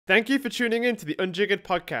Thank you for tuning in to the Unjiggered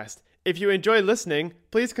podcast. If you enjoy listening,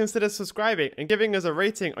 please consider subscribing and giving us a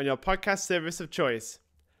rating on your podcast service of choice.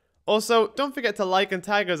 Also, don't forget to like and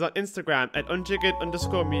tag us on Instagram at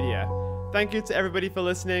unjiggered_media. Thank you to everybody for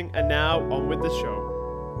listening, and now on with the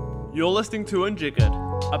show. You're listening to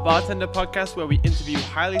Unjiggered, a bartender podcast where we interview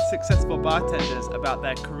highly successful bartenders about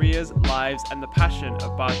their careers, lives, and the passion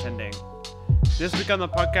of bartending. This week on the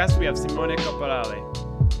podcast, we have Simone Caporale.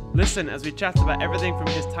 Listen as we chat about everything from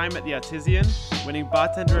his time at the Artesian, winning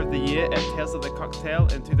Bartender of the Year at Tales of the Cocktail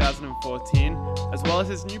in 2014, as well as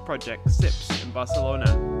his new project, Sips, in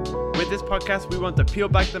Barcelona. With this podcast, we want to peel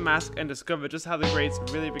back the mask and discover just how the greats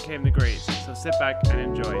really became the greats, so sit back and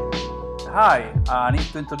enjoy. Hi, I need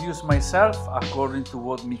to introduce myself according to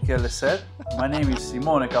what Michele said. My name is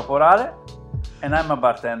Simone Caporale, and I'm a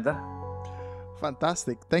bartender.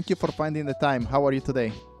 Fantastic. Thank you for finding the time. How are you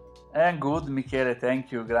today? I'm good, Michele.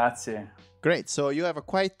 Thank you. Grazie. Great. So you have a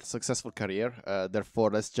quite successful career.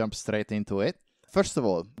 Therefore, let's jump straight into it. First of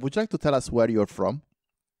all, would you like to tell us where you're from?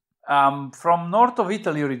 From north of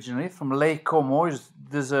Italy originally, from Lake Como.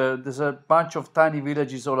 There's a bunch of tiny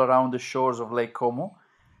villages all around the shores of Lake Como.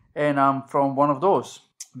 And I'm from one of those.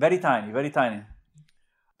 Very tiny, very tiny.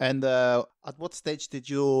 And at what stage did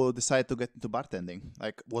you decide to get into bartending?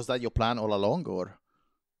 Like, was that your plan all along, or?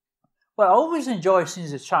 Well, I always enjoyed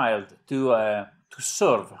since a child to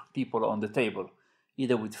serve people on the table,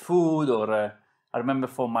 either with food or I remember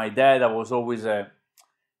for my dad, I was always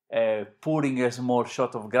pouring a small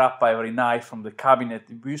shot of grappa every night from the cabinet.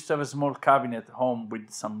 We used to have a small cabinet at home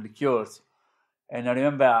with some liqueurs. And I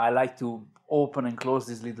remember I like to open and close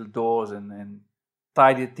these little doors and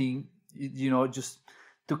tidy the thing, just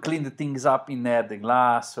to clean the things up in there, the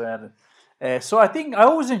glass. So I think I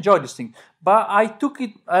always enjoyed this thing. But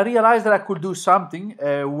I realized that I could do something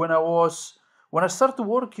when I started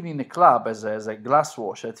working in a club as a glass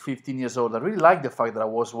washer at 15 years old. I really liked the fact that I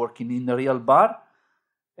was working in a real bar,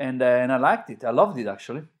 and I liked it. I loved it,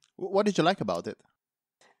 actually. What did you like about it?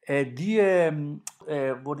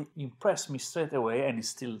 What impressed me straight away, and it's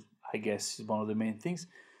still, I guess, is one of the main things,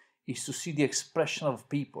 is to see the expression of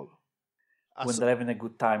people when they're having a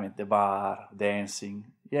good time at the bar, dancing.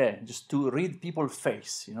 Yeah, just to read people's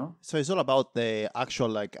face, So it's all about the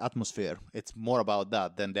actual atmosphere. It's more about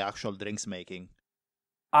that than the actual drinks making.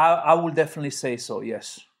 I would definitely say so,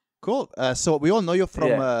 yes. Cool. So we all know you're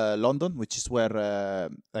from London, which is where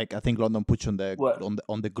I think London puts you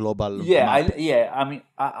on the global map.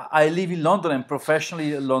 I live in London, and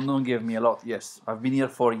professionally London gave me a lot. Yes, I've been here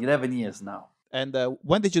for 11 years now. And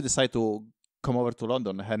when did you decide to come over to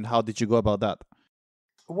London, and how did you go about that?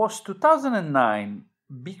 It was 2009,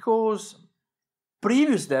 because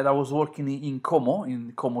previous that I was working in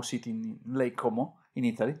Como City, in Lake Como, in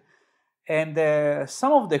Italy. And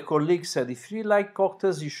some of the colleagues said, if you like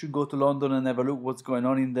cocktails, you should go to London and have a look what's going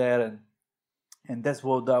on in there. And that's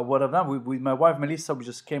what I've done. With my wife, Melissa, we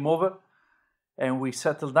just came over and we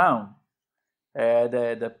settled down at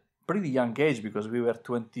a pretty young age, because we were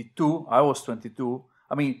 22. I was 22.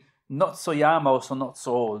 I mean, not so young, also not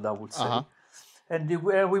so old, I would say. Uh-huh. And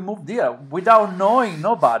we moved here without knowing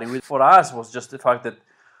nobody. For us, it was just the fact that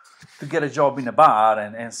to get a job in a bar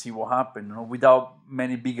and see what happened, without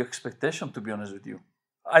many big expectations, to be honest with you.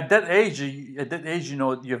 At that age,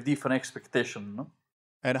 you have different expectations,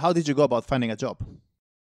 And how did you go about finding a job?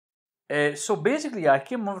 So basically, I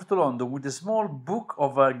came over to London with a small book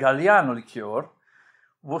of a Galliano liqueur.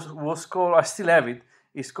 Was called, I still have it.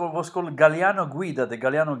 Was called Galliano Guida, the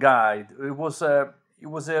Galliano Guide. It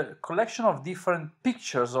was a collection of different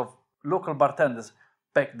pictures of local bartenders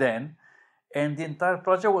back then. And the entire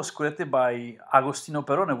project was created by Agostino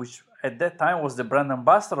Perone, which at that time was the brand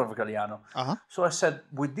ambassador of Galliano. Uh-huh. So I said,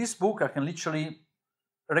 with this book, I can literally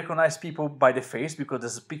recognize people by the face, because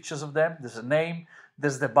there's pictures of them, there's a name,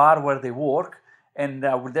 there's the bar where they work. And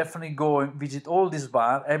I would definitely go and visit all this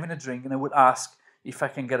bar, having a drink, and I would ask if I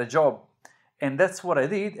can get a job. And that's what I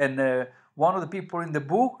did. And one of the people in the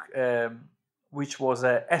book, which was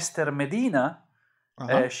Esther Medina,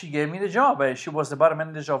 uh-huh. She gave me the job. She was the bar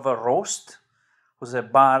manager of a Roast, was a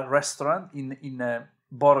bar restaurant in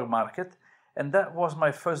Borough Market, and that was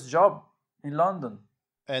my first job in London.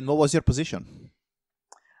 And what was your position?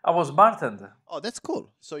 I was bartender. Oh, that's cool.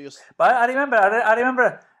 So you. But I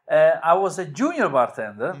remember, I was a junior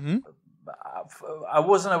bartender. Mm-hmm. I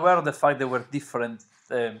wasn't aware of the fact there were different,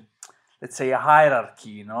 let's say, a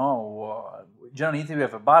hierarchy. Generally, we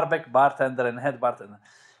have a barback, bartender, and head bartender.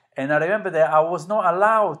 And I remember that I was not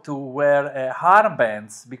allowed to wear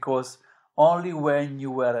armbands, because only when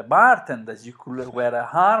you were a bartender you could wear a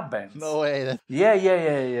armband. No way.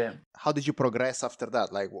 Yeah. How did you progress after that?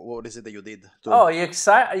 Like, what is it that you did? He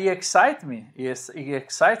excites me. Yes, he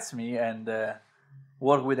excites me, and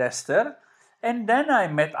work with Esther. And then I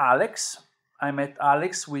met Alex.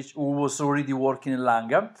 Who was already working in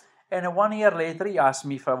Langham. And 1 year later, he asked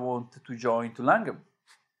me if I wanted to join to Langham.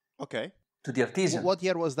 Okay. To the Artesian. What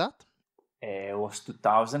year was that? It was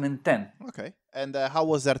 2010. Okay. And how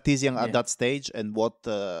was Artesian at that stage? And what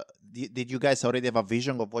did you guys already have a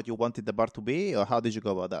vision of what you wanted the bar to be, or how did you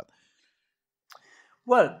go about that?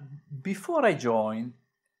 Well, before I joined,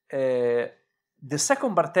 the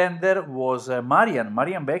second bartender was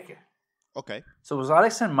Marian Becker. Okay. So it was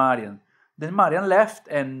Alex and Marian. Then Marian left,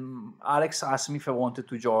 and Alex asked me if I wanted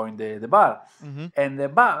to join the bar. Mm-hmm. And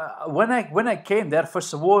when I came there,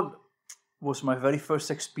 first of all, was my very first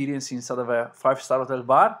experience inside of a 5-star hotel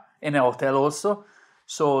bar, and a hotel also.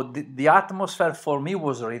 So the atmosphere for me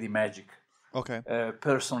was already magic. Okay.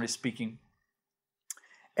 Personally speaking.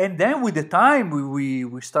 And then with the time,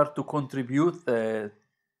 we start to contribute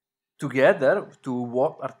together to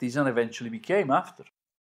what Artesian eventually became after.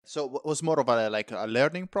 So it was more of a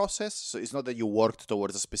learning process. So it's not that you worked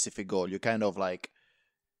towards a specific goal. You kind of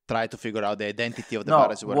try to figure out the identity of the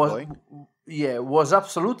bar as you were going. Yeah, it was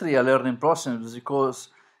absolutely a learning process because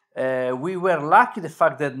we were lucky the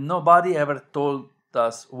fact that nobody ever told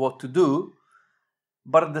us what to do,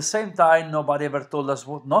 but at the same time, nobody ever told us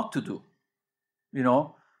what not to do.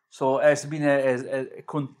 So it's been a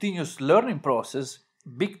continuous learning process,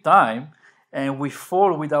 big time, and we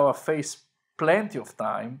fall with our face plenty of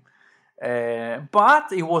time,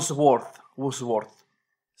 but it was worth.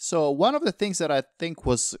 So one of the things that I think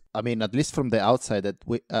was, at least from the outside, that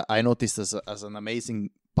I noticed as an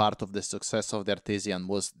amazing part of the success of the Artesian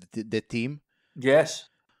was the team. Yes.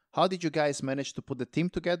 How did you guys manage to put the team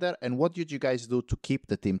together, and what did you guys do to keep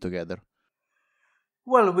the team together?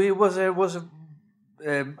 Well,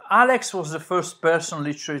 Alex was the first person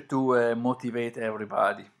literally to motivate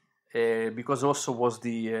everybody. Because also was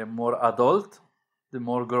the more adult, the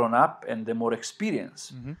more grown up, and the more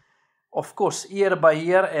experienced. Mm-hmm. Of course, year by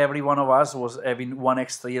year, every one of us was having 1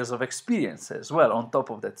 extra years of experience as well on top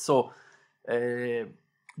of that. So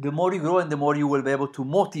the more you grow and the more you will be able to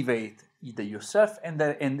motivate either yourself and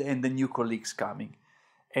the new colleagues coming.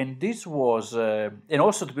 And this was, and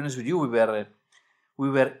also to be honest with you, we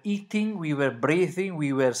were eating, we were breathing,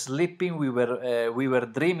 we were sleeping, we were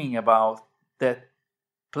dreaming about that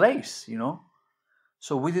place,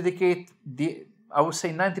 So we dedicate I would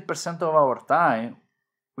say 90% of our time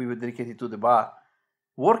we were dedicated to the bar,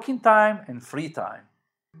 working time and free time.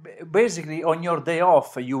 Basically, on your day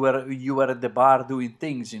off, you were at the bar doing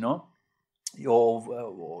things, even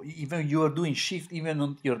you were doing shift even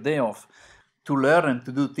on your day off to learn and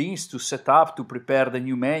to do things, to set up, to prepare the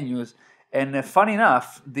new menus. And funny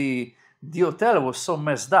enough, the hotel was so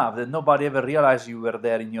messed up that nobody ever realized you were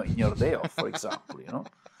there in your day off, for example,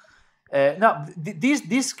 Now,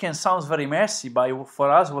 this can sound very messy, but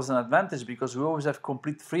for us was an advantage because we always have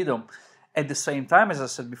complete freedom. At the same time, as I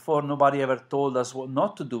said before, nobody ever told us what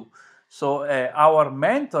not to do. So our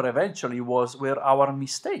mentor eventually were our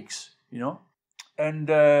mistakes,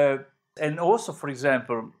 And also, for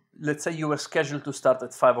example, let's say you were scheduled to start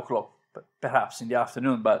at 5 o'clock, perhaps in the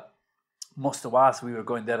afternoon, but most of us, we were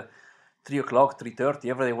going there 3 o'clock, 3:30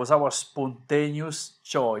 every day. It was our spontaneous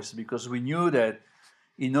choice because we knew that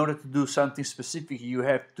in order to do something specific, you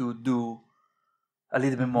have to do a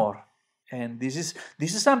little bit more. And this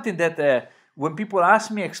is something that when people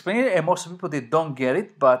ask me, explain it, and most people, they don't get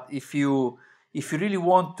it. But if you really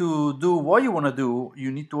want to do what you want to do,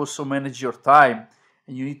 you need to also manage your time.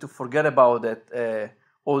 And you need to forget about that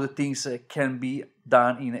all the things can be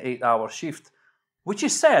done in an 8-hour shift. Which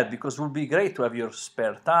is sad because it would be great to have your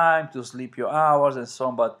spare time, to sleep your hours and so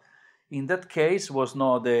on. But in that case, was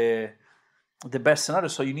not the best scenario.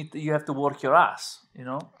 So you have to work your ass,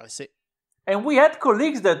 I see. And we had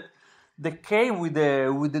colleagues that came with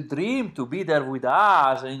the dream to be there with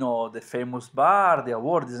us, the famous bar, the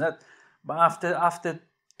award, isn't it? But after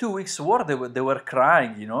 2 weeks work, they were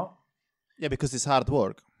crying, Yeah, because it's hard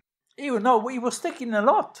work. It was taking a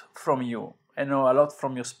lot from you. A lot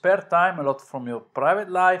from your spare time, a lot from your private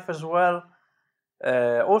life as well.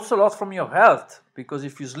 Also a lot from your health, because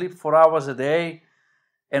if you sleep 4 hours a day,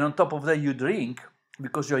 and on top of that you drink,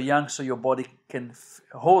 because you're young, so your body can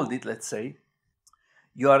hold it, let's say,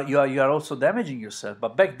 you are also damaging yourself.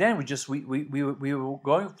 But back then we were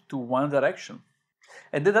going to one direction,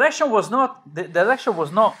 and the direction was not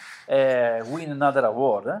win another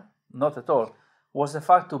award, not at all. Was the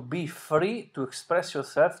fact to be free to express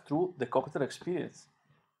yourself through the cocktail experience.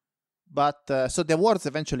 But so the awards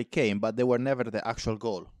eventually came, but they were never the actual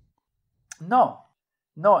goal. No,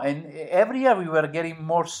 and every year we were getting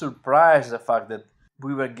more surprised the fact that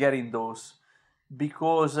we were getting those,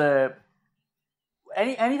 because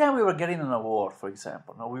anytime we were getting an award, for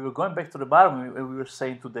example, we were going back to the bar and we were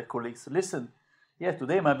saying to the colleagues, listen, yeah,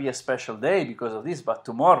 today might be a special day because of this, but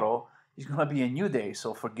tomorrow is going to be a new day,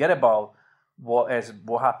 so forget about what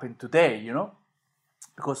happened today,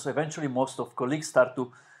 because eventually most of colleagues start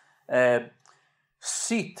to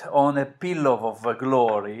sit on a pillow of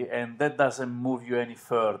glory, and that doesn't move you any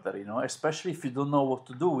further, especially if you don't know what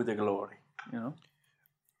to do with the glory,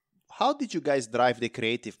 How did you guys drive the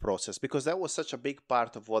creative process? Because that was such a big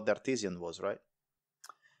part of what the Artesian was, right?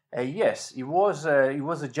 Yes, it was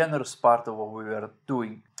a generous part of what we were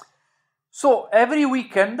doing. So every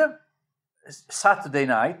weekend, Saturday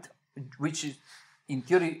night, which is in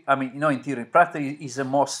theory, in practice is the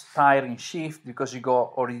most tiring shift because you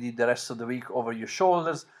go already the rest of the week over your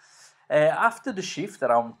shoulders. After the shift,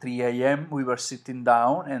 around 3 a.m., we were sitting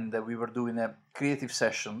down and we were doing creative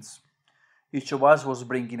sessions. Each of us was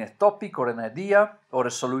bringing a topic or an idea or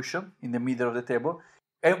a solution in the middle of the table,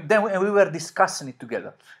 and then we were discussing it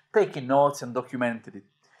together, taking notes and documenting it.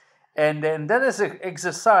 And then that as an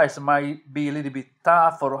exercise might be a little bit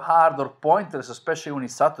tough or hard or pointless, especially when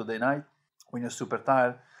it's Saturday night, when you're super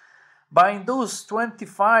tired. But in those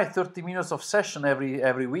 25, 30 minutes of session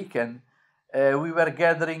every weekend, we were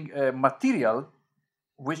gathering material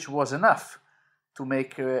which was enough to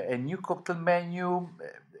make a new cocktail menu,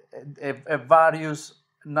 a various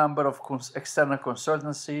number of external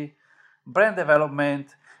consultancy, brand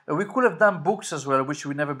development. We could have done books as well, which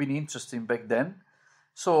we never been interested in back then.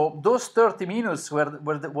 So those 30 minutes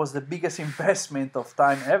was the biggest investment of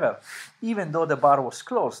time ever, even though the bar was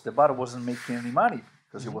closed. The bar wasn't making any money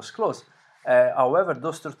because it was closed. However,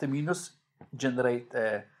 those 30 minutes generate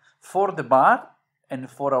for the bar and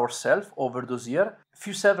for ourselves over those years,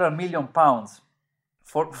 several million pounds.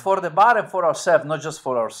 For the bar and for ourselves, not just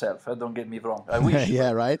for ourselves. Don't get me wrong. I wish.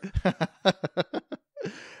 Yeah, right.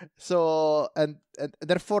 So and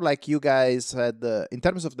therefore, like, you guys had in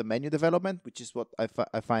terms of the menu development, which is what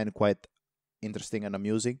I find quite interesting and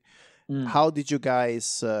amusing. How did you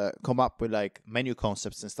guys come up with like menu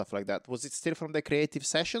concepts and stuff like that? Was it still from the creative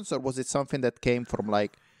sessions, or was it something that came from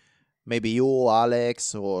like maybe you,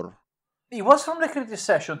 Alex, or? It was from the creative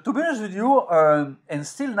session. To be honest with you, and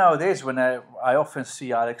still nowadays when I often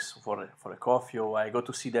see Alex for a coffee, or I go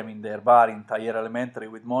to see them in their bar in Taller Elementary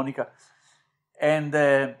with Monica,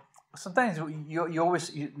 and sometimes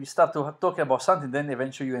you start to talking about something, then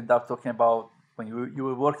eventually you end up talking about when you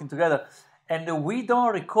were working together, and we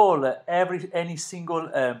don't recall any single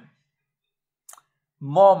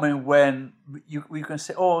moment when we can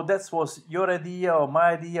say, oh, that was your idea or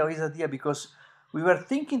my idea or his idea, because we were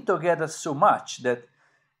thinking together so much that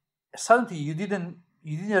suddenly you didn't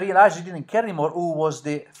realize, you didn't care anymore who was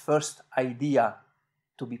the first idea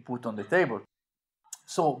to be put on the table.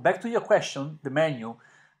 So back to your question, the menu.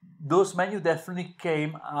 Those menus definitely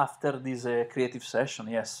came after this creative session,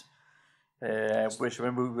 yes. Which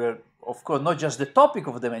when we were, of course, not just the topic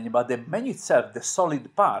of the menu, but the menu itself, the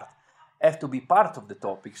solid part, have to be part of the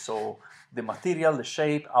topic. So the material, the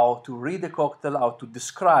shape, how to read the cocktail, how to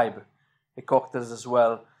describe the cocktails as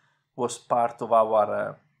well, was part of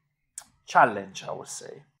our challenge, I would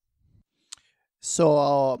say.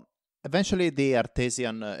 So eventually the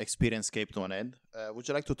Artesian experience came to an end. Would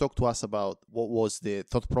you like to talk to us about what was the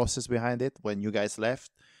thought process behind it when you guys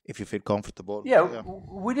left, if you feel comfortable? Yeah.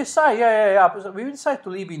 We decided, we decided to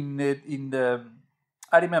live in the,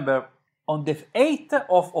 I remember, on the 8th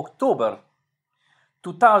of October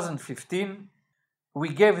 2015, we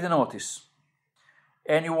gave the notice.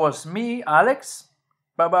 And it was me, Alex,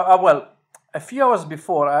 well, a few hours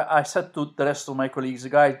before, I said to the rest of my colleagues,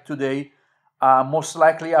 guys, today, most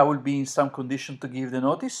likely I will be in some condition to give the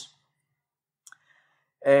notice.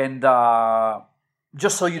 And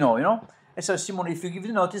just so you know. I said, Simone, if you give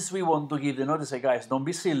the notice, we want to give the notice. I said, guys, don't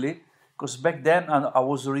be silly, because back then I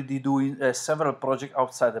was already doing several projects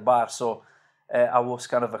outside the bar, so I was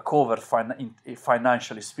kind of a cover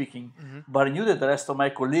financially speaking. Mm-hmm. But I knew that the rest of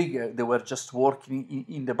my colleagues, they were just working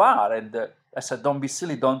in the bar, and I said, don't be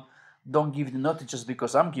silly, don't give the notice just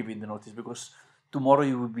because I'm giving the notice, because tomorrow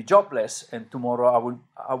you will be jobless, and tomorrow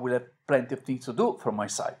I will have plenty of things to do from my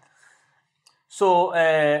side. So,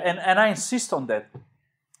 and I insist on that.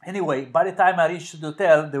 Anyway, by the time I reached the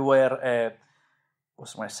hotel, there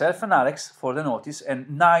was myself and Alex for the notice, and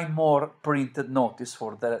 9 more printed notice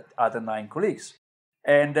for the other 9 colleagues.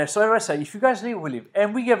 And so I said, if you guys leave, we leave.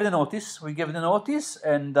 And we gave the notice,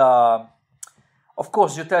 and of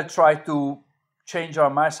course the hotel tried to changed our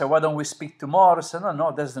minds. Said, why don't we speak tomorrow? I said,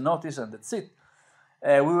 no, there's the notice and that's it.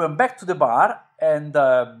 We went back to the bar, and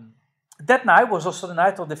that night was also the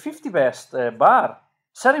night of the 50 best bar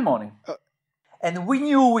ceremony. And we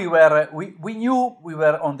knew we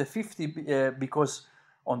were on the 50 because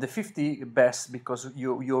on the 50 best, because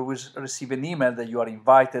you always receive an email that you are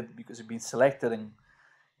invited because you've been selected, and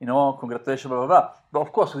congratulations, blah blah blah. But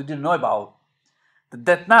of course we didn't know about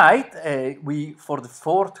that night. We, for the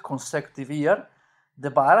 4th consecutive year, the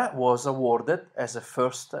bar was awarded as the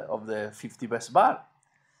first of the 50 best bar.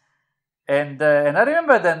 And I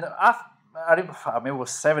remember then it was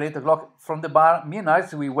 7-8 o'clock from the bar. Me and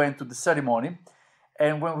Alex, we went to the ceremony,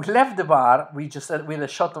 and when we left the bar, we just had a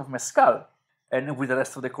shot of mezcal, and with the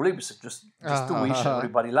rest of the colleagues, just to wish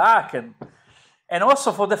everybody luck, and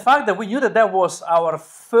also for the fact that we knew that was our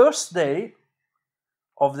first day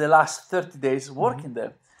of the last 30 days working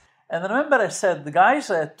there. And I remember I said, guys,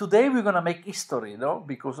 today we're gonna make history,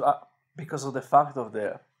 because of the fact of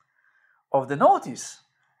the notice.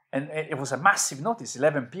 And it was a massive notice,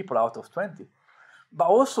 11 people out of 20. But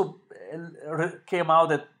also came out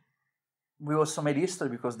that we also made history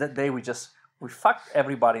because that day we fucked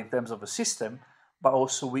everybody in terms of a system, but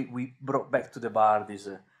also we brought back to the bar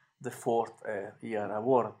the 4th year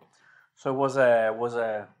award. So it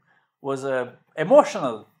was a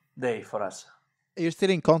emotional day for us. Are you still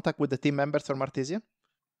in contact with the team members from Artesian?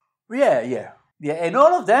 Yeah. And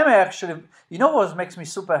all of them actually, what makes me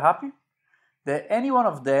super happy? That any one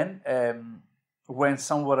of them went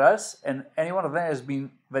somewhere else, and any one of them has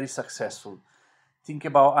been very successful. Think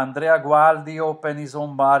about Andrea Gualdi opened his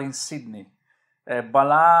own bar in Sydney.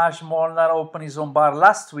 Balázs Molnar opened his own bar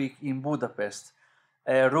last week in Budapest.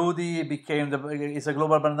 Rudy is a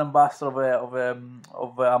global brand ambassador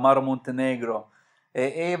of Amaro Montenegro.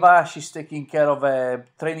 Eva, she's taking care of a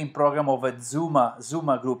training program of a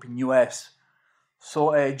Zuma group in US.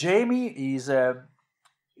 So Jamie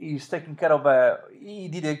is taking care of he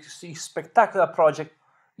did a spectacular project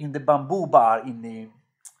in the Bamboo Bar in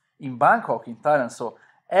Bangkok, in Thailand. So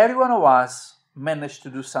every one of us managed to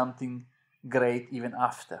do something great even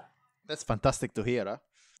after. That's fantastic to hear, huh?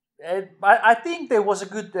 I think there was a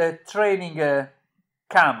good training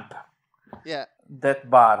camp. Yeah. That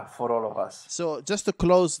bar for all of us. So just to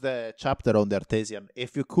close the chapter on the Artesian,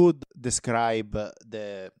 if you could describe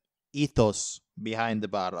the ethos behind the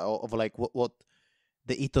bar, of like what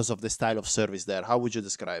the ethos of the style of service there, how would you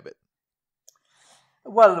describe it?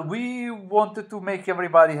 Well, we wanted to make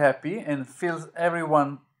everybody happy and feel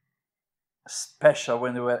everyone special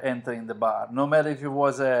when they were entering the bar. No matter if it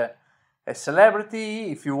was a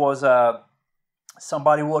celebrity, if it was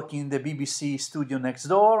somebody working in the BBC studio next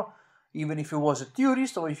door, even if it was a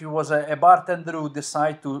tourist, or if it was a bartender who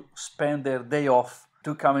decided to spend their day off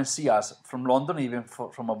to come and see us from London, even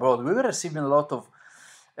from abroad. We were receiving a lot of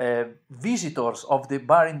visitors of the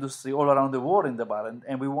bar industry all around the world in the bar,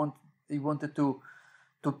 and we wanted to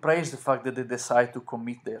praise the fact that they decide to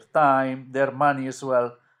commit their time, their money as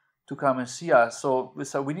well, to come and see us. So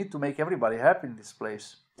we need to make everybody happy in this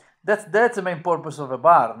place. That's the main purpose of a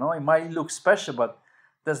bar, no? It might look special, but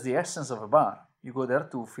that's the essence of a bar. You go there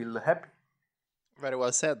to feel happy. Very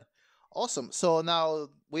well said. Awesome. So now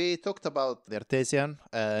we talked about the Artesian.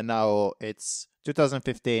 Now it's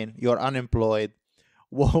 2015. You're unemployed.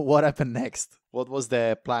 What happened next? What was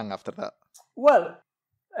the plan after that? Well,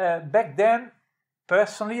 back then,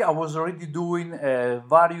 personally, I was already doing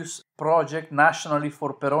various projects nationally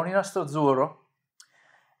for Peroni Nastro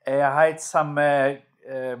I had some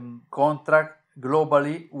contract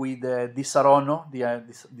globally with Di Saronno,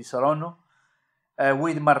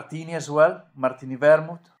 with Martini as well, Martini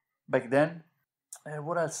Vermouth back then.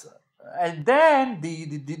 What else? And then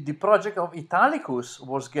the project of Italicus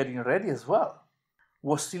was getting ready as well.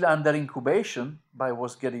 Was still under incubation, but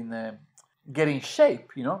was getting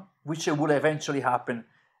shape, which would eventually happen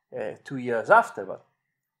 2 years after.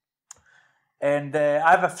 And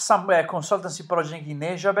I have some consultancy project in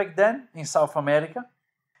Asia back then, in South America.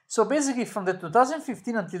 So basically from the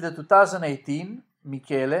 2015 until the 2018,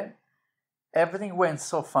 Michele, everything went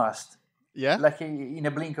so fast. Yeah? Like in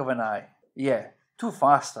a blink of an eye. Yeah, too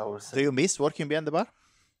fast, I would say. Do you miss working behind the bar?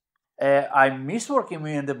 I miss working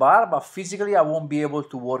behind the bar, but physically I won't be able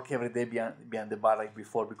to work every day behind the bar like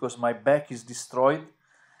before, because my back is destroyed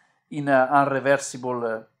in an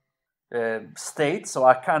irreversible state, so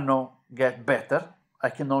I cannot get better. I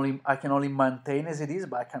can only maintain as it is,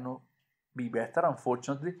 but I cannot be better,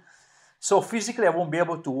 unfortunately. So physically I won't be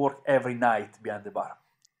able to work every night behind the bar.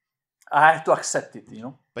 I have to accept it,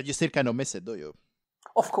 But you still kind of miss it, do you?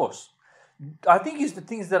 Of course. I think it's the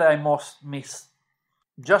things that I most miss.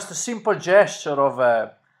 Just a simple gesture of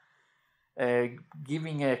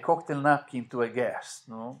giving a cocktail napkin to a guest,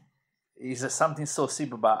 is something so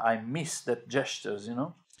simple, but I miss that gestures,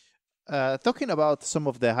 Talking about some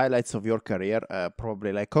of the highlights of your career,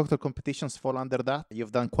 probably like cocktail competitions fall under that.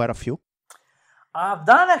 You've done quite a few. I've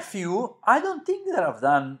done a few. I don't think that I've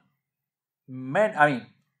done many. I mean,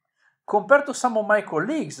 compared to some of my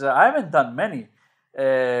colleagues, I haven't done many.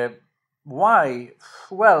 Why?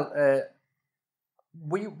 Well,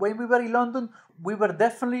 when we were in London, we were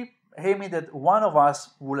definitely aiming that one of us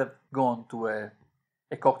would have gone to a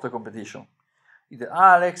cocktail competition. Either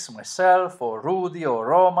Alex, myself, or Rudy, or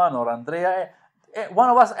Roman, or Andrea. One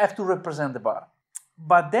of us have to represent the bar.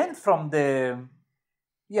 But then from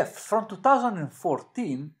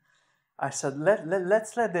 2014, I said,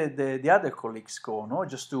 let's let the other colleagues go,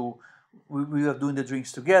 we were doing the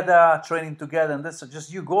drinks together, training together, and that's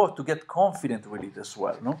just you go to get confident with it as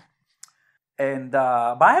well, And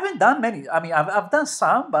but I haven't done many. I mean, I've done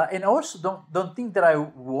some, and I also don't think that I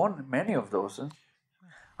won many of those.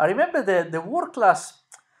 I remember the world class,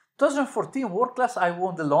 2014 world class. I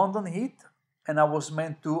won the London Heat, and I was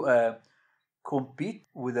meant to compete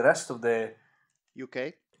with the rest of the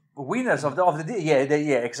UK winners of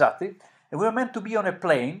exactly. And we were meant to be on a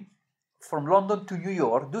plane from London to New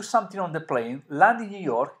York, do something on the plane, land in New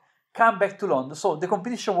York, come back to London. So the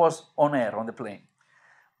competition was on air on the plane.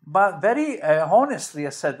 But very honestly,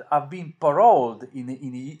 I said, I've been paroled in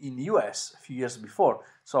the US a few years before.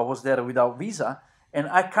 So I was there without visa, and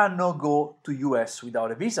I cannot go to US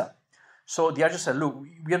without a visa. So the judge said, look,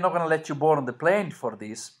 we are not going to let you board on the plane for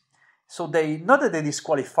this. So not that they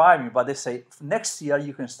disqualify me, but they say, next year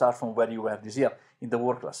you can start from where you were this year in the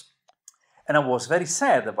world class. And I was very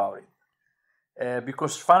sad about it.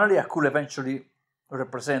 Because finally I could eventually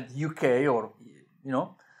represent UK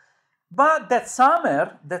But that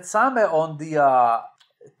summer on the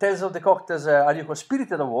Tales of the Cocktails Arico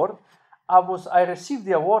Spirited Award, I received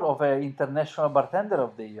the award of International Bartender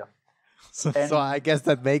of the Year. So I guess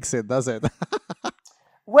that makes it, does it?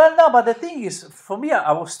 Well, no, but the thing is, for me,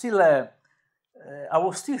 I was still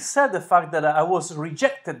sad the fact that I was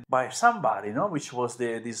rejected by somebody, which was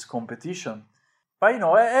this competition. But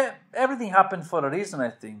everything happened for a reason,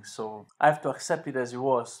 I think. So I have to accept it as it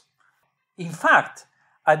was. In fact,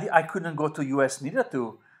 I couldn't go to US neither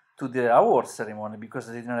to the award ceremony because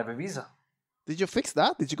I didn't have a visa. Did you fix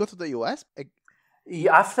that? Did you go to the US?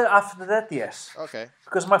 After that, yes. Okay.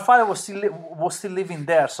 Because my father was still living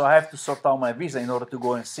there, so I have to sort out my visa in order to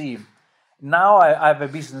go and see him. Now I have a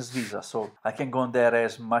business visa, so I can go there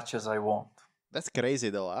as much as I want. That's crazy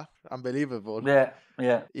though, huh? Unbelievable. Yeah.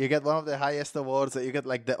 You get one of the highest awards. You get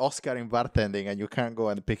like the Oscar in bartending, and you can't go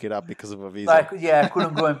and pick it up because of a visa. I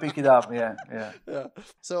couldn't go and pick it up. Yeah.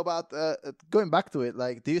 So about going back to it,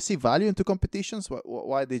 like, do you see value into competitions?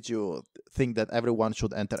 Why did you think that everyone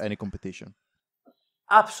should enter any competition?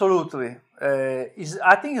 Absolutely.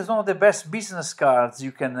 I think it's one of the best business cards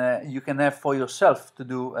you can have for yourself to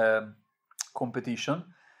do competition.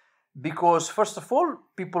 Because first of all,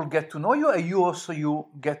 people get to know you, and you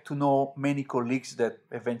get to know many colleagues that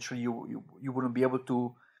eventually you wouldn't be able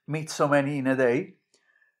to meet so many in a day.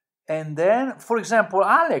 And then, for example,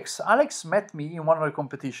 Alex met me in one of the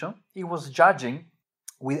competition. He was judging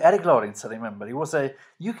with Eric Lawrence, I remember. It was a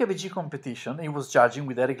UKVG competition. He was judging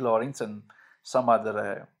with Eric Lawrence and some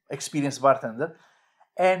other experienced bartender.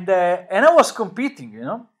 And I was competing,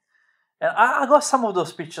 And I got some of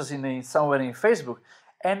those pictures somewhere in Facebook.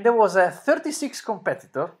 And there was a 36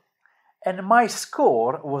 competitor, and my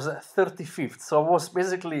score was 35th. So I was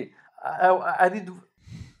basically, I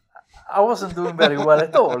wasn't doing very well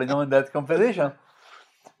at all, in that competition.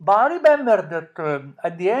 But I remember that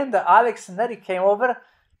at the end, Alex and Eric came over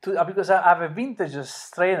because I have a vintage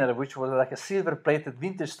strainer, which was like a silver-plated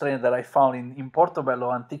vintage strainer that I found in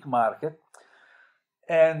Portobello Antique Market.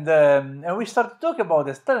 And we started talking about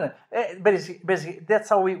this. Basically, that's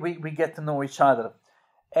how we get to know each other.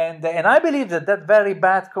 And I believe that very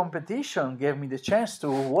bad competition gave me the chance to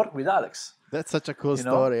work with Alex. That's such a cool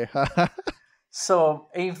story. So,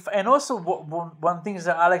 and also one thing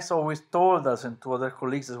that Alex always told us, and to other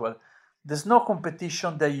colleagues as well, there's no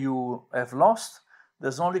competition that you have lost.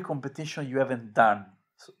 There's only competition you haven't done.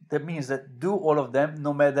 So that means that do all of them,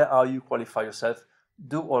 no matter how you qualify yourself.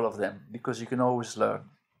 Do all of them, because you can always learn.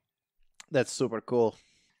 That's super cool.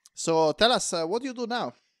 So tell us, what do you do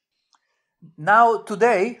now? Now,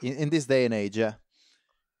 today, in this day and age, yeah.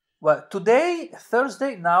 Well, today,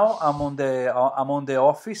 Thursday, now I'm on the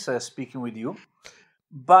office speaking with you.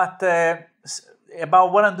 But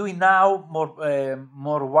about what I'm doing now,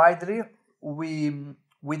 more widely,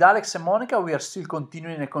 with Alex and Monica, we are still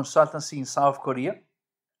continuing a consultancy in South Korea.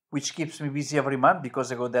 which keeps me busy every month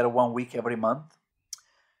because I go there 1 week every month.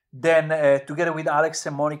 Then, together with Alex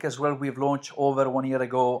and Monica as well, we've launched over 1 year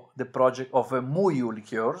ago the project of Muyu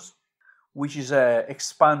liqueurs, which is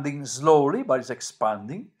expanding slowly, but it's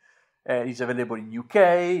expanding. It's available in UK,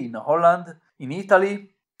 in Holland, in Italy,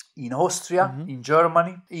 in Austria, in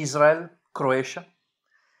Germany, Israel, Croatia.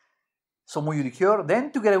 So Muyu liqueur.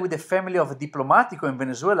 Then, together with the family of Diplomatico in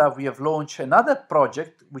Venezuela, we have launched another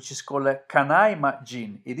project which is called Canaima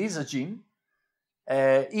Gin. It is a gin.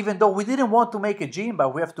 Even though we didn't want to make a gin,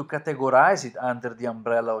 but we have to categorize it under the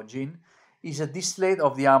umbrella of gin, is a distillate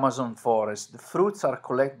of the Amazon forest. The fruits are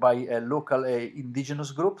collected by local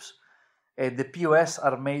indigenous groups. The POS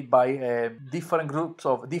are made by different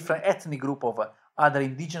ethnic group of other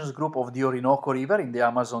indigenous group of the Orinoco River in the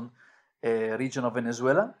Amazon region of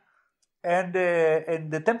Venezuela. And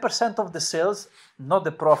the 10% of the sales, not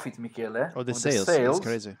the profit, Michele. Oh, the sales. That's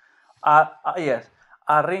crazy. Yes.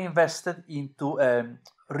 Are reinvested into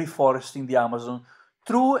reforesting the Amazon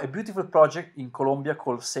through a beautiful project in Colombia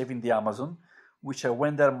called Saving the Amazon, which I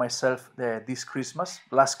went there myself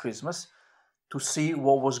last Christmas, to see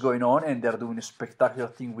what was going on, and they're doing a spectacular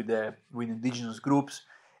thing with indigenous groups.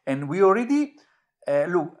 And we already,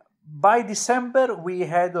 by December, we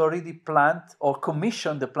had already planted or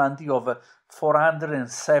commissioned the planting of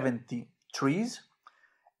 470 trees.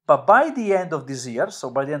 But by the end of this year, so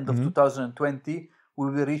by the end of 2020, we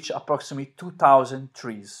will reach approximately 2,000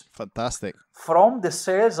 trees. Fantastic. From the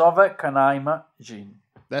sales of Canaima gin.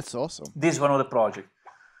 That's awesome. This is one of the projects.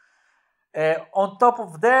 On top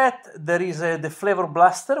of that, there is the Flavor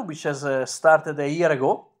Blaster, which has started a year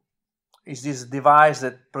ago. It's this device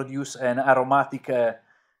that produces an aromatic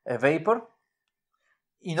vapor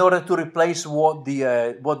in order to replace what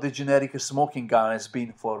the generic smoking gun has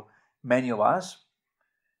been for many of us.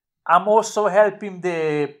 I'm also helping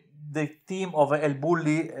the team of El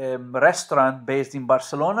Bulli restaurant based in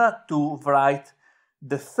Barcelona to write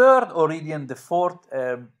the third already and the fourth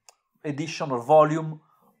edition or volume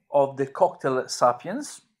of the Cocktail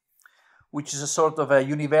Sapiens, which is a sort of a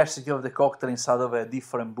university of the cocktail inside of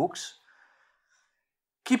different books.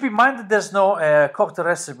 Keep in mind that there's no cocktail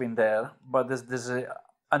recipe in there, but there's an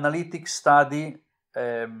analytic study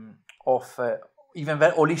of even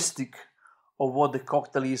very holistic of what the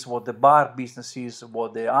cocktail is, what the bar business is,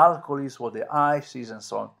 what the alcohol is, what the ice is, and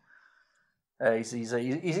so on. It's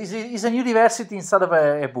a university inside of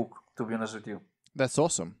a book, to be honest with you. That's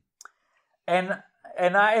awesome. And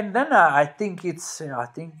then I think it's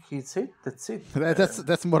it. That's it.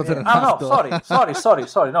 That's more than enough. No,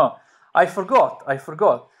 sorry. No, I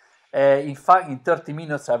forgot. In fact, in 30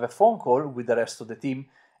 minutes, I have a phone call with the rest of the team.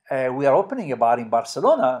 We are opening a bar in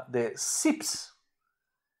Barcelona, the Sips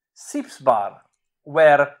bar,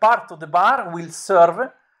 where part of the bar will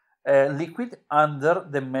serve liquid under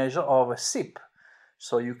the measure of a sip,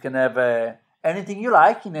 so you can have anything you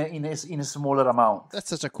like in a smaller amount. That's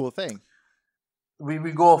such a cool thing. We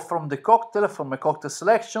will go from a cocktail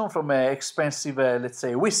selection, from an expensive, let's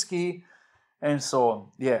say, whiskey, and so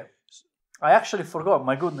on. Yeah, I actually forgot.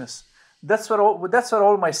 My goodness. That's where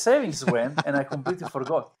all my savings went, and I completely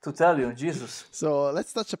forgot to tell you. Jesus. So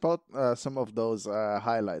let's touch about some of those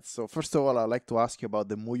highlights. So first of all, I'd like to ask you about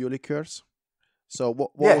the Muyu liqueurs. So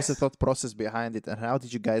what was the thought process behind it, and how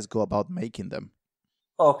did you guys go about making them?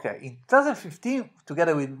 Okay, in 2015,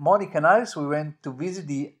 together with Monica and Alex, we went to visit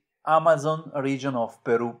the Amazon region of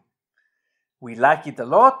Peru. We like it a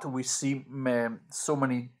lot. We see so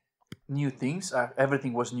many new things.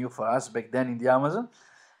 Everything was new for us back then in the Amazon.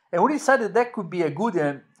 And we decided that could be a good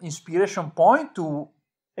inspiration point to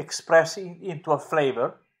express into a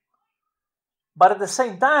flavor. But at the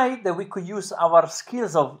same time, that we could use our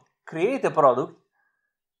skills of create a product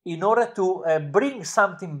in order to bring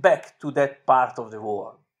something back to that part of the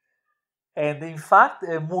world. And in fact,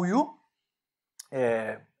 Muyu,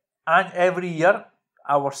 and every year,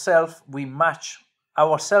 we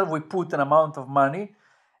put an amount of money,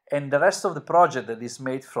 and the rest of the project that is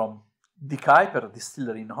made from De Kuyper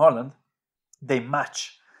distillery in Holland, they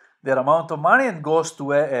match their amount of money and goes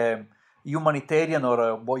to a humanitarian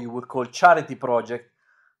or what you would call charity project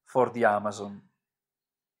for the Amazon.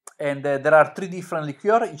 And there are 3 different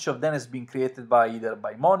liqueurs. Each of them has been created either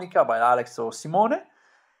by Monica, by Alex, or Simone,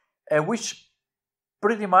 which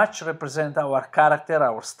pretty much represent our character,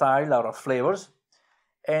 our style, our flavors.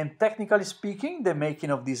 And technically speaking, the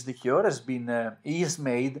making of this liqueur is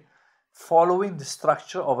made following the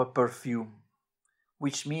structure of a perfume,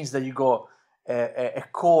 which means that you go a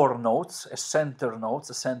core notes, a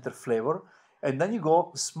center flavor, and then you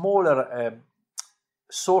go smaller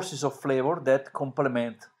sources of flavor that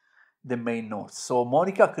complement the main notes. So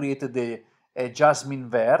Monica created jasmine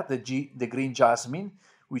vert, the green jasmine,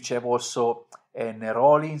 which have also a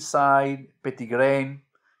Neroli inside, petit grain,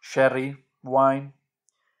 sherry, wine.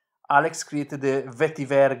 Alex created the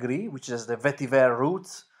vetiver gris, which is the vetiver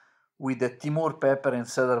roots with the Timur pepper and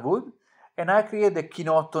cedarwood. And I created the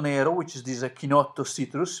Chinotto Nero, which is this Chinotto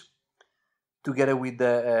citrus, together with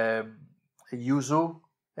the yuzu,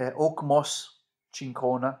 oak moss,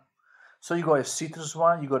 cinchona. So you got a citrus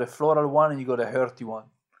one, you got a floral one, and you got a earthy one.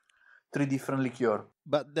 3 different liqueur.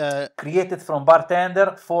 But created from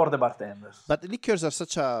bartender for the bartenders. But liqueurs are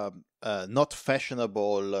such a not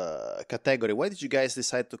fashionable category. Why did you guys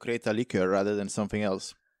decide to create a liqueur rather than something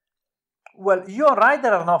else? Well, you're right,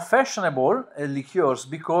 there are not fashionable liqueurs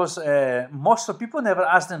because most of people never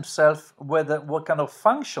ask themselves what kind of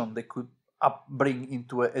function they could bring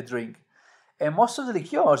into a drink. And most of the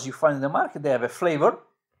liqueurs you find in the market, they have a flavor,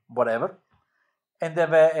 whatever, and they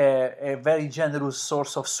have a very generous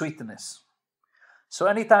source of sweetness. So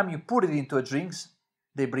anytime you put it into a drink,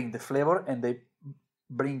 they bring the flavor and they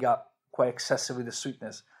bring up quite excessively the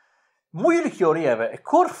sweetness. Muy liquori have a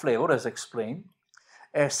core flavor, as explained,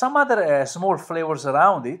 some other small flavors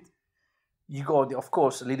around it. You got, of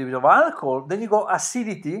course, a little bit of alcohol, then you got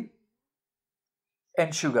acidity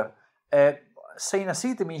and sugar. Saying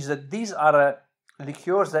acidity means that these are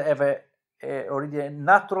liqueurs that have already a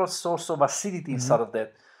natural source of acidity inside of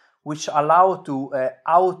that, which allow to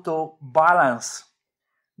auto-balance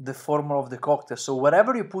the formula of the cocktail. So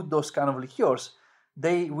wherever you put those kind of liqueurs,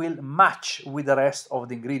 they will match with the rest of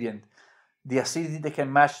the ingredient. The acidity they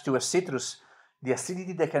can match to a citrus, the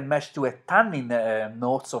acidity they can match to a tannin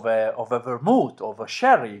notes of a vermouth, of a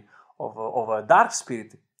sherry, of a dark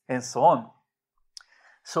spirit, and so on.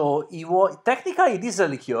 So technically it is a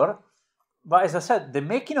liqueur, but as I said, the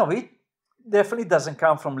making of it definitely doesn't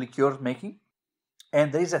come from liqueur making,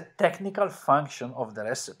 and there is a technical function of the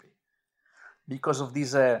recipe because of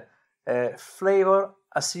this flavor,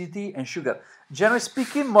 acidity, and sugar. Generally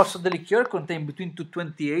speaking, most of the liqueur contain between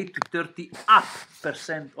 28 to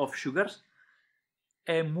 30% of sugars,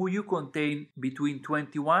 and Muyu contain between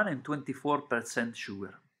 21 and 24%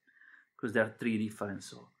 sugar, because there are 3 different.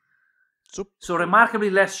 So remarkably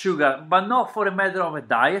less sugar, but not for a matter of a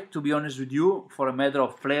diet, to be honest with you, for a matter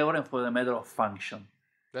of flavor and for a matter of function.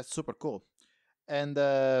 That's super cool. And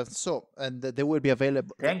they will be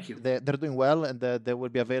available. Thank you. They're doing well, and they will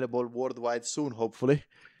be available worldwide soon, hopefully.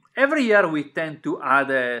 Every year we tend to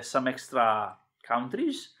add some extra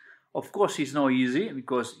countries. Of course, it's not easy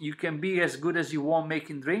because you can be as good as you want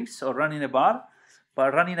making drinks or running a bar,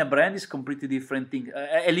 but running a brand is completely different thing.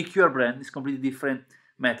 A liqueur brand is completely different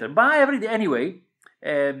matter. But every day, anyway,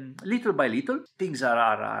 little by little, things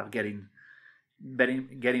are getting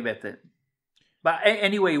better. But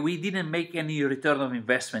anyway, we didn't make any return of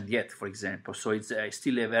investment yet, for example. So it's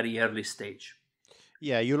still a very early stage.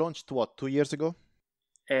 Yeah, you launched what, 2 years ago?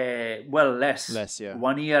 Well, less. Less, yeah.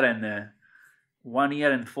 1 year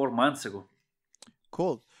and 4 months ago.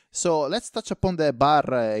 Cool. So let's touch upon the bar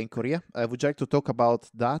in Korea. Would you like to talk about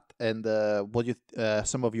that and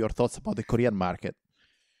some of your thoughts about the Korean market?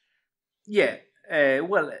 Yeah.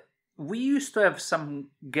 Well, we used to have some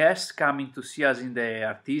guests coming to see us in the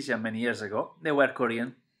Artesian many years ago. They were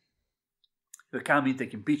Korean. They were coming,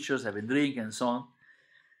 taking pictures, having drink, and so on.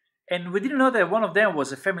 And we didn't know that one of them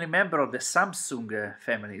was a family member of the Samsung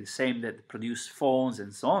family, the same that produced phones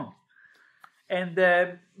and so on. And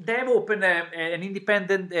they have opened an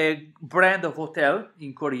independent brand of hotel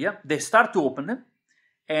in Korea. They start to open them.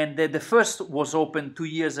 And the first was opened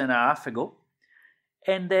 2.5 years ago.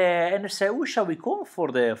 And they said, "Oh, shall we call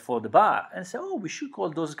for the bar?" And I said, "Oh, we should call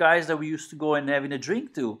those guys that we used to go and having a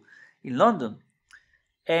drink to in London."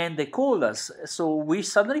 And they called us. So we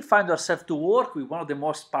suddenly find ourselves to work with one of the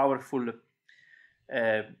most powerful,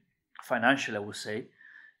 financially, I would say,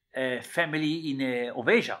 family of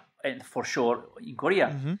Asia, and for sure in Korea.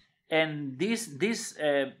 Mm-hmm. And this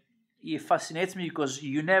it fascinates me because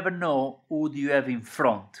you never know who do you have in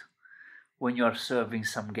front when you are serving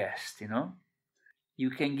some guest, you know? You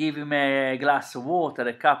can give him a glass of water,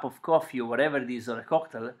 a cup of coffee, or whatever it is, or a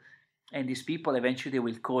cocktail, and these people eventually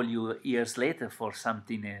will call you years later for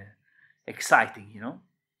something exciting, you know.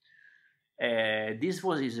 This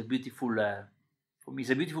is a beautiful, for me, it's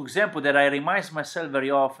a beautiful example that I remind myself very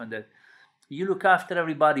often that you look after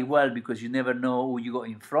everybody well because you never know who you got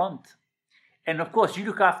in front. And of course, you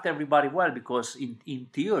look after everybody well because in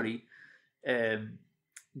theory,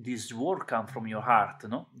 this work comes from your heart,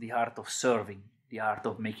 no? The art of serving. The art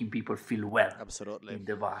of making people feel well. Absolutely. In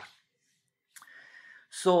the bar.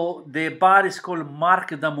 So the bar is called Marc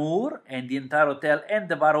d'Amour, and the entire hotel and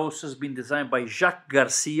the bar also has been designed by Jacques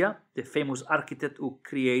Garcia, the famous architect who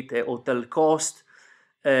created Hotel Coste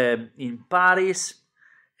in Paris,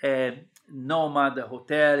 Nomad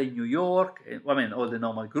Hotel in New York, all the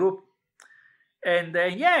Nomad group. And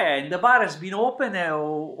and the bar has been open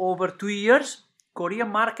over 2 years. Korean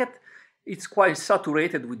market, it's quite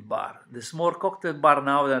saturated with bar. There's more cocktail bar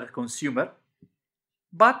now than consumer.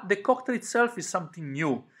 But the cocktail itself is something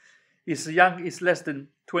new. It's young, it's less than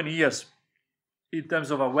 20 years in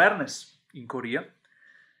terms of awareness in Korea.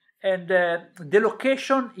 And the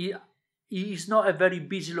location is not a very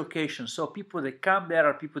busy location. So people that come there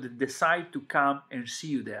are people that decide to come and see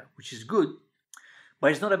you there, which is good.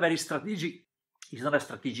 But it's not a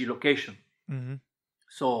strategic location. Mm-hmm.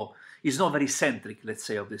 So it's not very centric, let's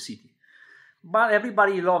say, of the city. But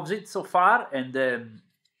everybody loves it so far, and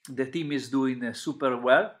the team is doing super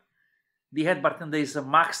well. The head bartender is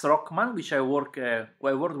Max Rockman, which I worked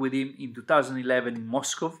with him in 2011 in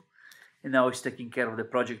Moscow, and now he's taking care of the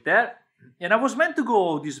project there. And I was meant to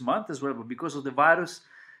go this month as well, but because of the virus,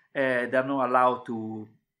 you're not allowed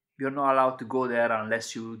to go there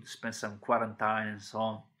unless you spend some quarantine and so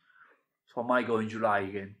on. So I might go in July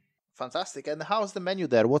again. Fantastic. And how's the menu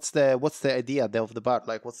there? What's the idea of the bar?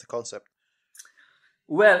 Like, what's the concept?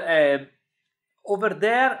 Well, over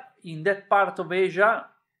there in that part of Asia,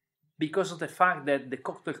 because of the fact that the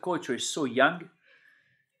cocktail culture is so young,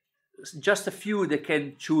 just a few they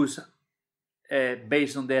can choose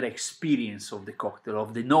based on their experience of the cocktail,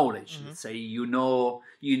 of the knowledge. Mm-hmm. Let's say you know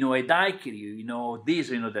a daiquiri, you know this,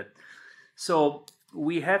 you know that. So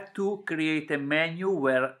we have to create a menu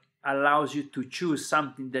where allows you to choose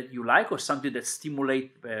something that you like or something that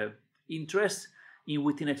stimulates interest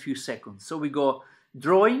within a few seconds. So we go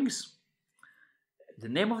drawings, the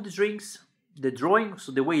name of the drinks, the drawing,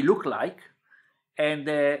 so the way it look like, and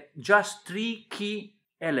just 3 key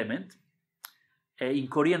elements in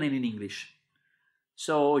Korean and in English.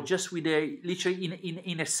 So just with literally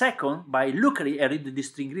in a second, by looking at it and reading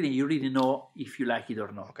these 3 ingredients, you really know if you like it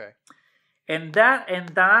or not. Okay. And that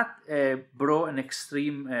brought an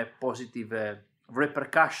extreme positive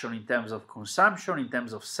repercussion in terms of consumption, in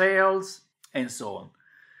terms of sales, and so on.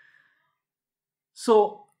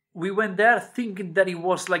 So we went there thinking that it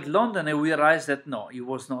was like London, and we realized that no, it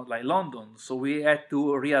was not like London. So we had to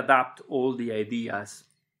readapt all the ideas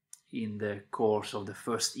in the course of the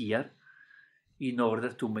first year in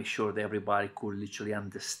order to make sure that everybody could literally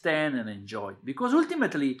understand and enjoy. Because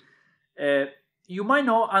ultimately, you might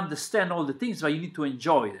not understand all the things, but you need to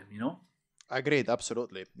enjoy them, you know? Agreed,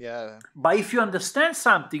 absolutely. Yeah. But if you understand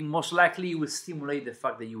something, most likely it will stimulate the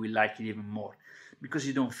fact that you will like it even more, because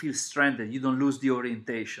you don't feel stranded, you don't lose the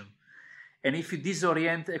orientation. And if you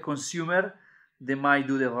disorient a consumer, they might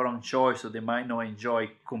do the wrong choice, or they might not enjoy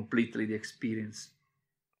completely the experience.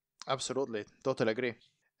 Absolutely, totally agree.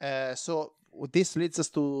 So this leads us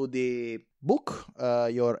to the book,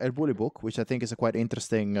 your El Bulli book, which I think is a quite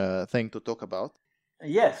interesting thing to talk about.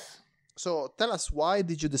 Yes. So tell us, why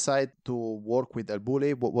did you decide to work with El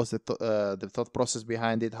Bulli? What was the thought process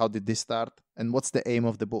behind it? How did this start? And what's the aim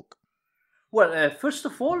of the book? Well, first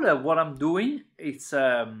of all, what I'm doing is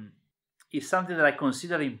something that I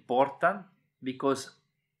consider important, because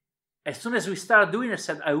as soon as we started doing it, I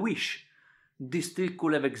said, I wish this still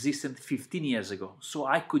could have existed 15 years ago, so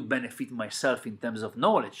I could benefit myself in terms of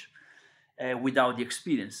knowledge without the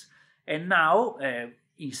experience. And now,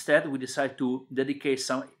 instead, we decide to dedicate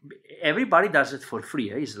some. Everybody does it for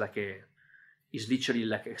free. It's literally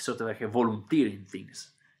like a sort of like a volunteering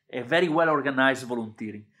things, a very well organized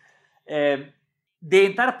volunteering. The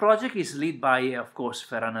entire project is led by, of course,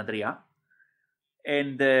 Ferran Adrià,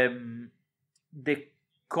 and the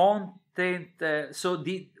content.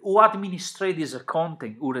 Who administrates this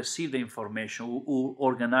content, who receive the information, who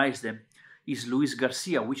organize them, is Luis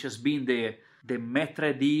Garcia, which has been the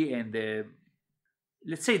maître d' and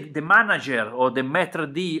let's say the manager or the maître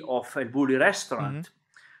d' of El Bulli restaurant,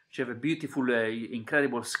 which have a beautiful,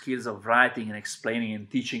 incredible skills of writing and explaining and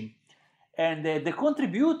teaching. And the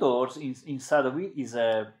contributors inside of it is,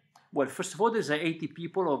 first of all, there's 80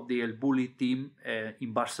 people of the El Bulli team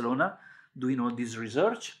in Barcelona doing all this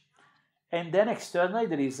research. And then externally,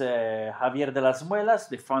 there is Javier de las Muelas,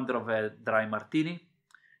 the founder of Dry Martini,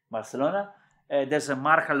 Barcelona. There's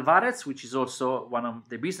Marc Alvarez, which is also one of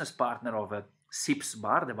the business partner of Sips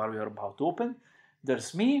Bar, the bar we are about to open.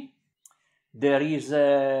 There's me. There is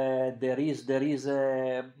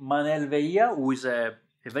Manel Veia, who is a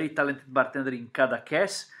very talented bartender in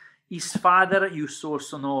Cadaqués. His father used to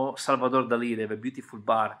also know Salvador Dalí. They have a beautiful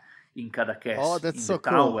bar in Cadaqués. Oh, that's so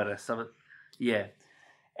cool. Yeah.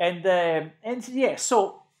 And yeah,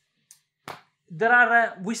 so there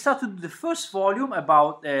are. We started the first volume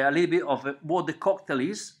about a little bit of what the cocktail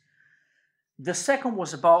is. The second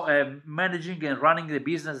was about managing and running the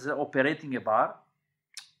business, operating a bar.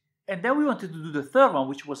 And then we wanted to do the third one,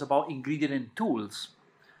 which was about ingredient and tools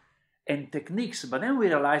and techniques. But then we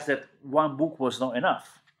realized that one book was not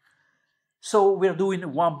enough. So we're doing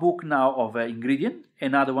one book now of ingredient,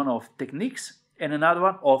 another one of techniques, and another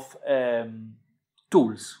one of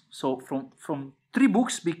tools. So from 3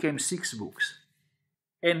 books became 6 books.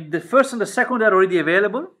 And the first and the second are already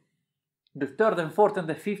available. The third and fourth and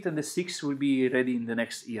the fifth and the sixth will be ready in the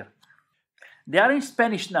next year. They are in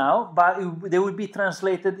Spanish now, but they will be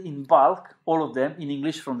translated in bulk, all of them, in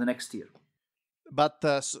English from the next year. But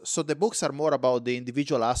so the books are more about the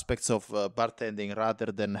individual aspects of bartending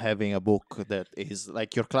rather than having a book that is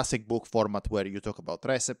like your classic book format where you talk about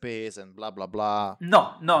recipes and blah, blah, blah.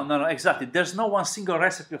 No, exactly. There's no one single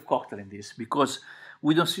recipe of cocktail in this because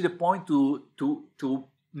we don't see the point to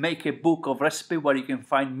make a book of recipe where you can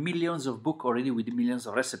find millions of books already with millions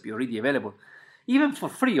of recipe already available. Even for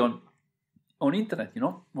free on internet,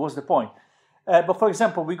 what's the point? But for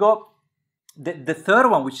example, we got the third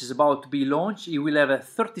one, which is about to be launched. It will have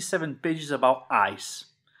 37 pages about ice,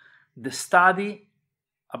 the study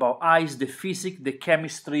about ice, the physics, the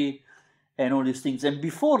chemistry, and all these things. And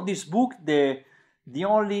before this book, the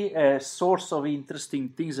only source of interesting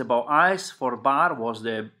things about ice for bar was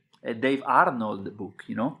the Dave Arnold book,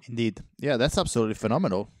 Indeed. Yeah, that's absolutely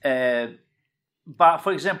phenomenal. But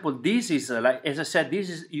for example, this is like, as I said,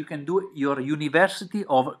 you can do your university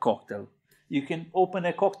of cocktail. You can open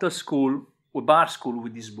a cocktail school or bar school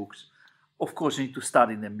with these books. Of course, you need to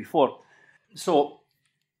study them before. So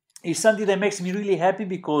it's something that makes me really happy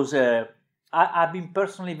because I've been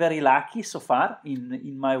personally very lucky so far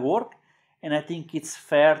in my work. And I think it's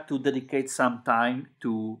fair to dedicate some time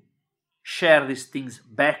to share these things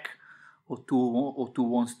back or to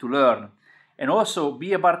wants to learn. And also,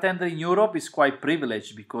 be a bartender in Europe is quite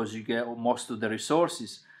privileged because you get most of the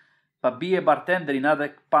resources. But be a bartender in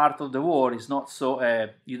other part of the world is not so.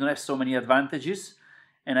 You don't have so many advantages,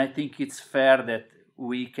 and I think it's fair that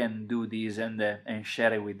we can do this and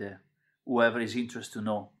share it with whoever is interested to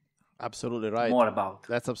know. Absolutely right. More about.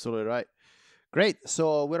 That's absolutely right. Great.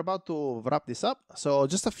 So we're about to wrap this up. So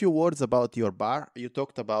just a few words about your bar. You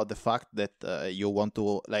talked about the fact that you want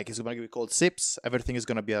to, like, it's going to be called Sips. Everything is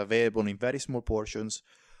going to be available in very small portions.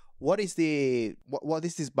 What is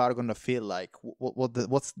this bar going to feel like?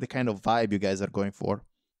 What's the kind of vibe you guys are going for?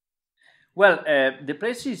 Well, the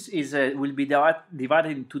place will be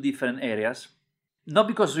divided in 2 different areas. Not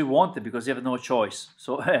because we want it, because you have no choice.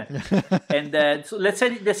 So, so let's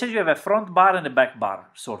say you have a front bar and a back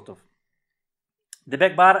bar, sort of. The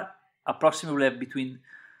back bar approximately will have between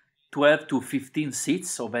 12 to 15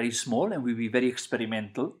 seats, so very small, and will be very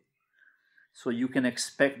experimental. So you can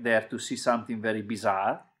expect there to see something very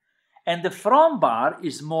bizarre. And the front bar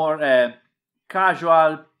is more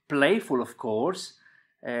casual, playful, of course,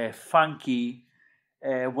 funky,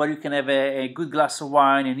 where you can have a good glass of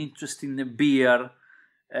wine, an interesting beer,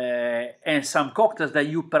 and some cocktails that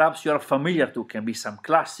you are familiar to. Can be some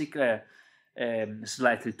classic,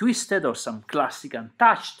 slightly twisted, or some classic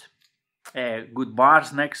untouched, good bar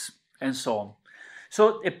snacks, and so on.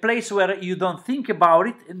 So a place where you don't think about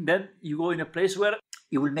it, and then you go in a place where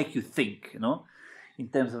it will make you think, in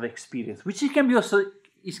terms of experience, which it can be also,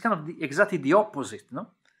 is kind of exactly the opposite,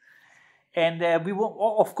 And we want,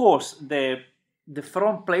 of course, the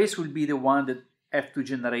front place will be the one that have to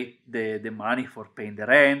generate the money for paying the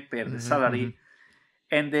rent, pay the salary,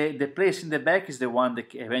 and the place in the back is the one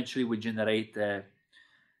that eventually will generate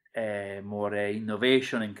more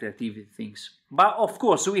innovation and creativity things. But of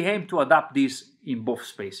course, we aim to adapt this in both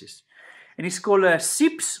spaces, and it's called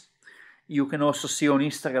Sips. You can also see on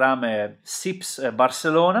Instagram Sips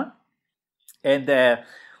Barcelona, and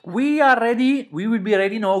we are ready. We will be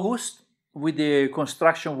ready in August with the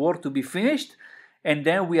construction work to be finished, and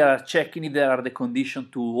then we are checking if there are the conditions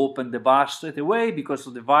to open the bar straight away because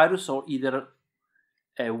of the virus, or either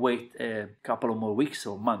wait a couple of more weeks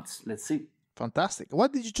or months. Let's see. Fantastic. Why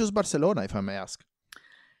did you choose Barcelona, if I may ask?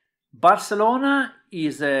 Barcelona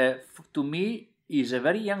is, to me, is a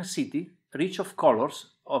very young city, rich of colors,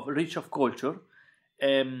 rich of culture,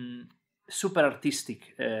 super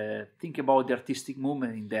artistic. Think about the artistic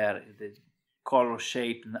movement in there, the color,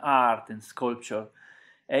 shape, and art and sculpture.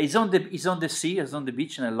 It's on the sea, it's on the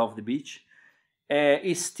beach, and I love the beach.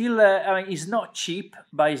 It's still, it's not cheap,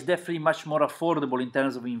 but it's definitely much more affordable in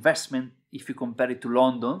terms of investment if you compare it to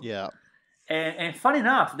London. Yeah. And fun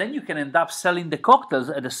enough, then you can end up selling the cocktails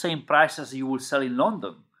at the same price as you will sell in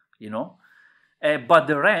London, but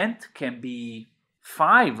the rent can be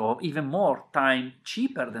 5 or even more times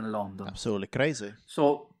cheaper than London. Absolutely crazy.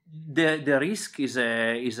 So the risk there's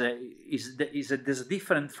a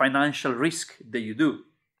different financial risk that you do.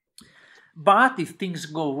 But if things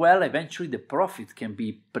go well, eventually the profit can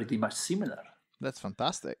be pretty much similar. That's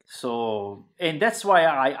fantastic. So, and that's why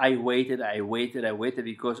I waited,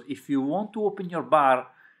 because if you want to open your bar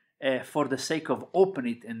for the sake of open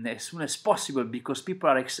it and as soon as possible, because people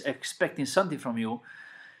are expecting something from you,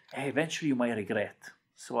 eventually you might regret.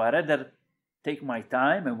 So I rather take my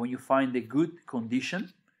time, and when you find a good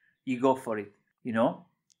condition, you go for it, you know.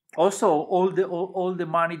 Also, all the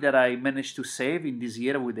money that I managed to save in this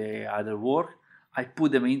year with the other work, I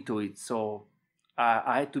put them into it. So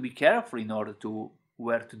I had to be careful in order to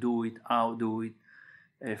where to do it, how to do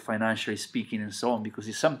it, financially speaking, and so on. Because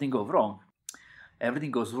if something goes wrong,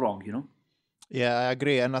 everything goes wrong, you know. Yeah, I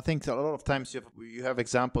agree. And I think a lot of times you have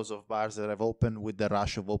examples of bars that have opened with the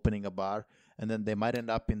rush of opening a bar, and then they might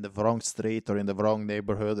end up in the wrong street or in the wrong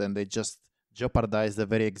neighborhood, and they just jeopardize the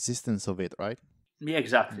very existence of it, right? Yeah,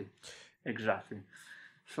 exactly.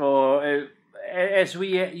 So as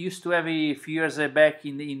we used to have a few years back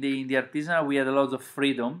in the artisanal, we had a lot of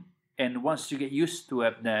freedom, and once you get used to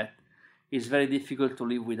have that, it's very difficult to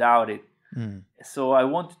live without it. So I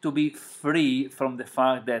wanted to be free from the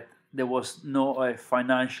fact that there was no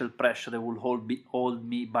financial pressure that would hold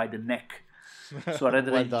me by the neck. So I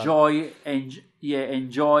rather enjoy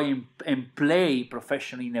and play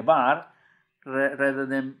professionally in a bar rather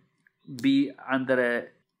than be under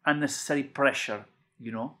unnecessary pressure,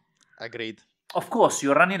 you know. Agreed. Of course,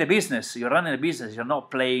 you're running a business. You're not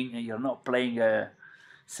playing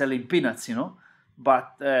selling peanuts, you know.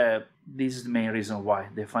 But this is the main reason why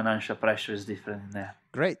the financial pressure is different in there.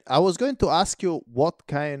 Great. I was going to ask you what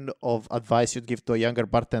kind of advice you'd give to a younger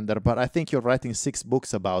bartender, but I think you're writing 6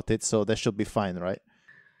 books about it, so that should be fine, right?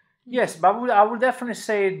 Yes, but I would definitely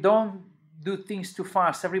say don't do things too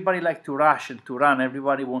fast. Everybody likes to rush and to run.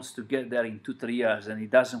 Everybody wants to get there in 2-3 years, and it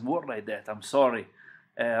doesn't work like that. I'm sorry.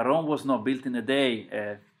 Rome was not built in a day.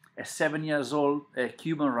 A 7-year-old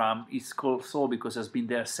Cuban rum is called so because it's been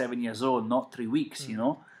there 7 years old, not 3 weeks, you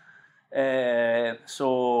know.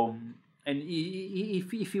 So, and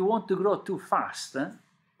if you want to grow too fast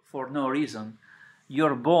for no reason,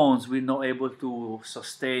 your bones will not able to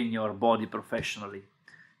sustain your body professionally,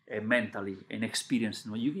 mentally, and experience.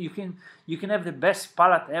 You can have the best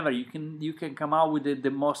palate ever. You can come out with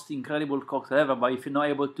the most incredible cocktail ever, but if you're not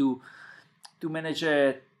able to manage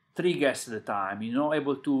 3 guests at a time, you're not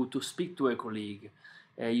able to speak to a colleague,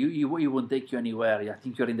 you won't take you anywhere. I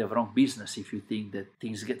think you're in the wrong business if you think that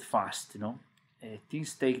things get fast, you know.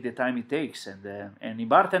 Things take the time it takes, and in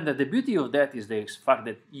bartender, the beauty of that is the fact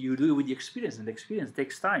that you do it with the experience, and the experience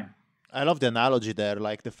takes time. I love the analogy there,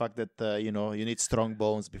 like the fact that you need strong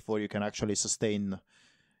bones before you can actually sustain,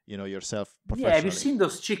 yourself professionally. Yeah, have you seen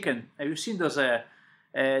those chicken? Have you seen those?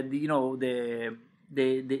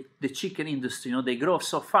 The chicken industry, they grow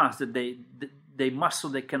so fast that they muscle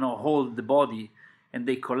they cannot hold the body, and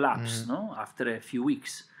they collapse, after a few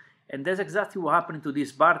weeks. And that's exactly what happened to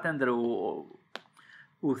this bartender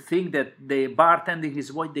who think that the bartending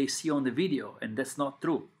is what they see on the video, and that's not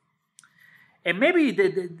true. And maybe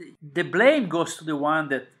the blame goes to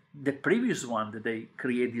the previous one that they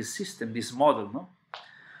create this system, this model, no?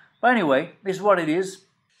 But anyway, it's what it is.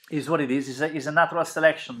 It's what it is. It's a natural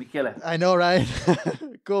selection, Michele. I know, right?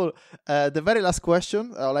 Cool. The very last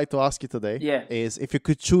question I would like to ask you today is, if you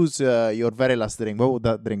could choose your very last drink, what would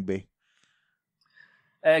that drink be?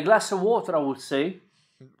 A glass of water, I would say.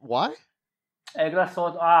 Why? A glass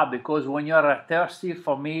of water, because when you are thirsty,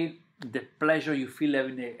 for me, the pleasure you feel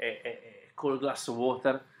having a cold glass of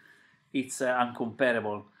water, it's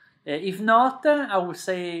uncomparable. If not, I would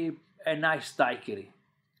say a nice daiquiri.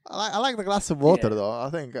 I like the glass of water though. I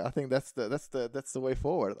think that's the way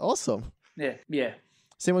forward. Awesome. Yeah.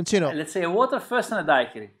 Simoncino. Let's say a water first and a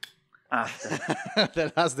daiquiri after.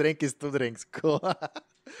 The last drink is 2 drinks. Cool.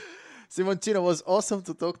 Simoncino, was awesome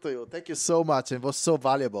to talk to you. Thank you so much. It was so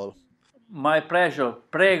valuable. My pleasure.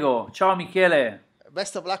 Prego. Ciao, Michele.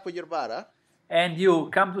 Best of luck with your bar, huh? And you,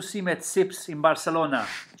 come to see me at Sips in Barcelona.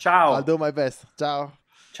 Ciao. I'll do my best. Ciao.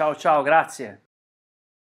 Ciao, grazie.